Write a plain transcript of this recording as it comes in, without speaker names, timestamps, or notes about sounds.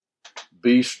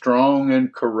Be strong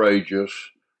and courageous.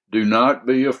 Do not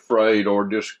be afraid or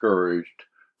discouraged,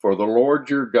 for the Lord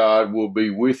your God will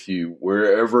be with you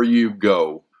wherever you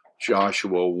go.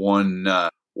 Joshua 1:9.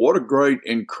 What a great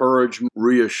encouragement,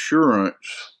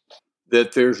 reassurance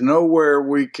that there's nowhere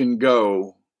we can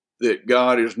go that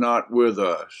God is not with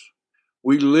us.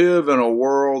 We live in a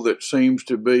world that seems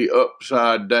to be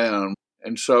upside down,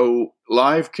 and so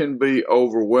life can be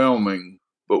overwhelming,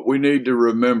 but we need to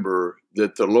remember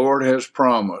that the Lord has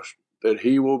promised that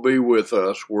He will be with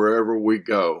us wherever we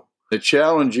go. The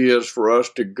challenge is for us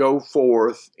to go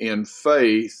forth in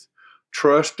faith,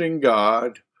 trusting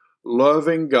God,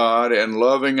 and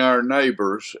loving our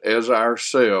neighbors as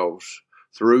ourselves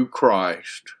through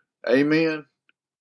Christ. Amen.